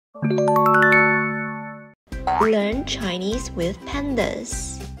Learn Chinese with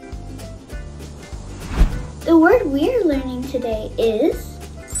Pandas. The word we're learning today is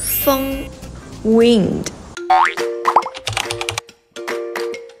风 wind.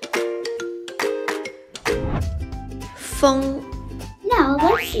 风 Now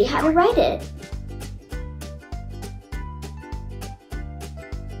let's see how to write it.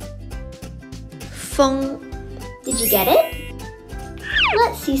 风 Did you get it?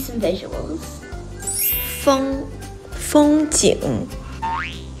 Let's see some visuals. 风景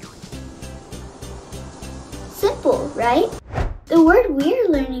Simple, right? The word we're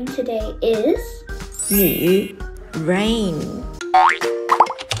learning today is 雨 rain.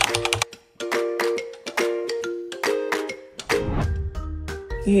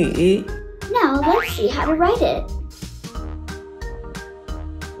 雨 Now let's see how to write it.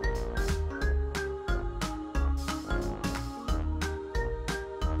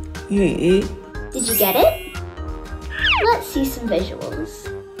 雨 Did you get it? Let's see some visuals.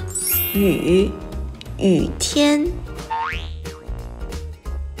 雨天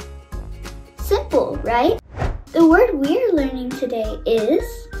Simple, right? The word we're learning today is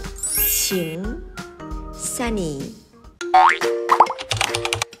晴 sunny.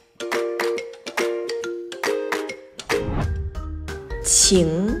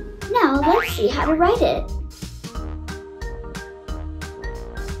 晴 Now let's see how to write it.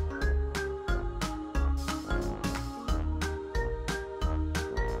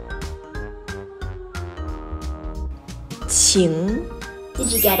 晴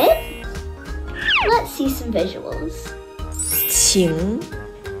Did you get it? Let's see some visuals.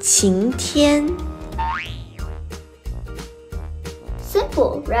 晴天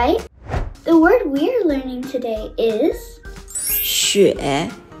Simple, right? The word we're learning today is 雪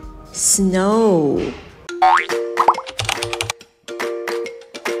snow.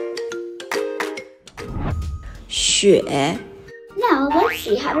 雪 Now let's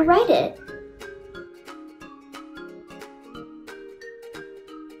see how to write it.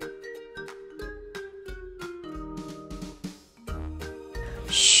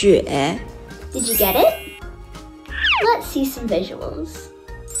 雪 Did you get it? Let's see some visuals.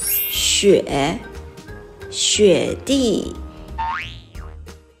 雪地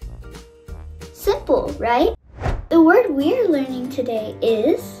Simple, right? The word we're learning today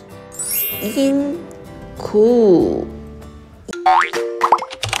is 阴 cool.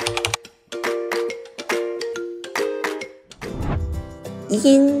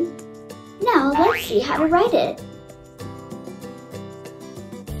 阴 Now let's see how to write it.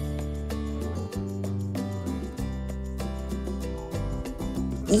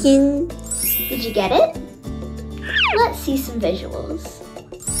 阴 Did you get it? Let's see some visuals.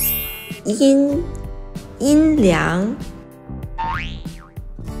 阴凉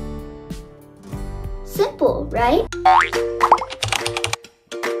Simple, right?